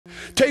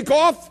Take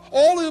off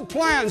all of the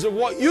plans of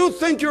what you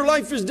think your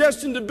life is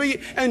destined to be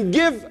and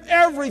give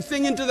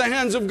everything into the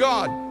hands of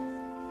God.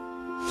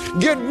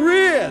 Get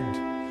rid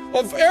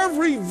of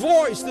every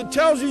voice that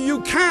tells you you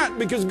can't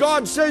because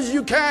God says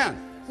you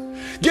can.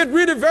 Get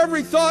rid of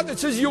every thought that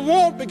says you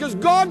won't because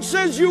God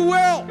says you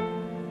will.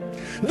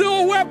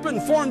 No weapon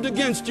formed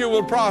against you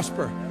will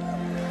prosper.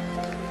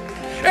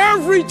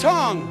 Every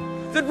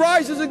tongue that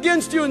rises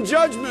against you in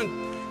judgment,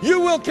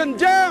 you will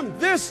condemn.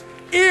 This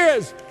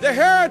is the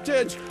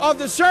heritage of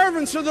the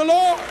servants of the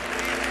Lord,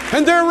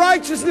 and their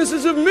righteousness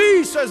is of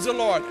me, says the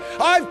Lord.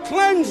 I've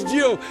cleansed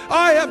you.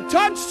 I have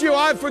touched you.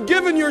 I've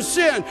forgiven your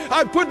sin.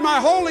 I've put my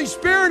Holy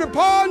Spirit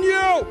upon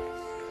you.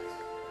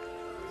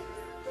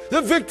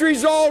 The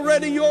victory's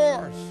already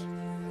yours.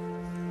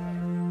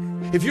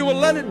 If you will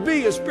let it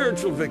be a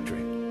spiritual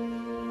victory.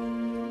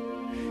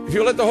 If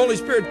you let the Holy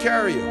Spirit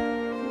carry you.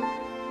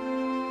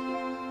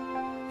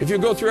 If you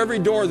go through every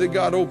door that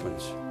God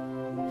opens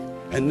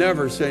and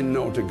never say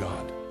no to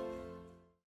God.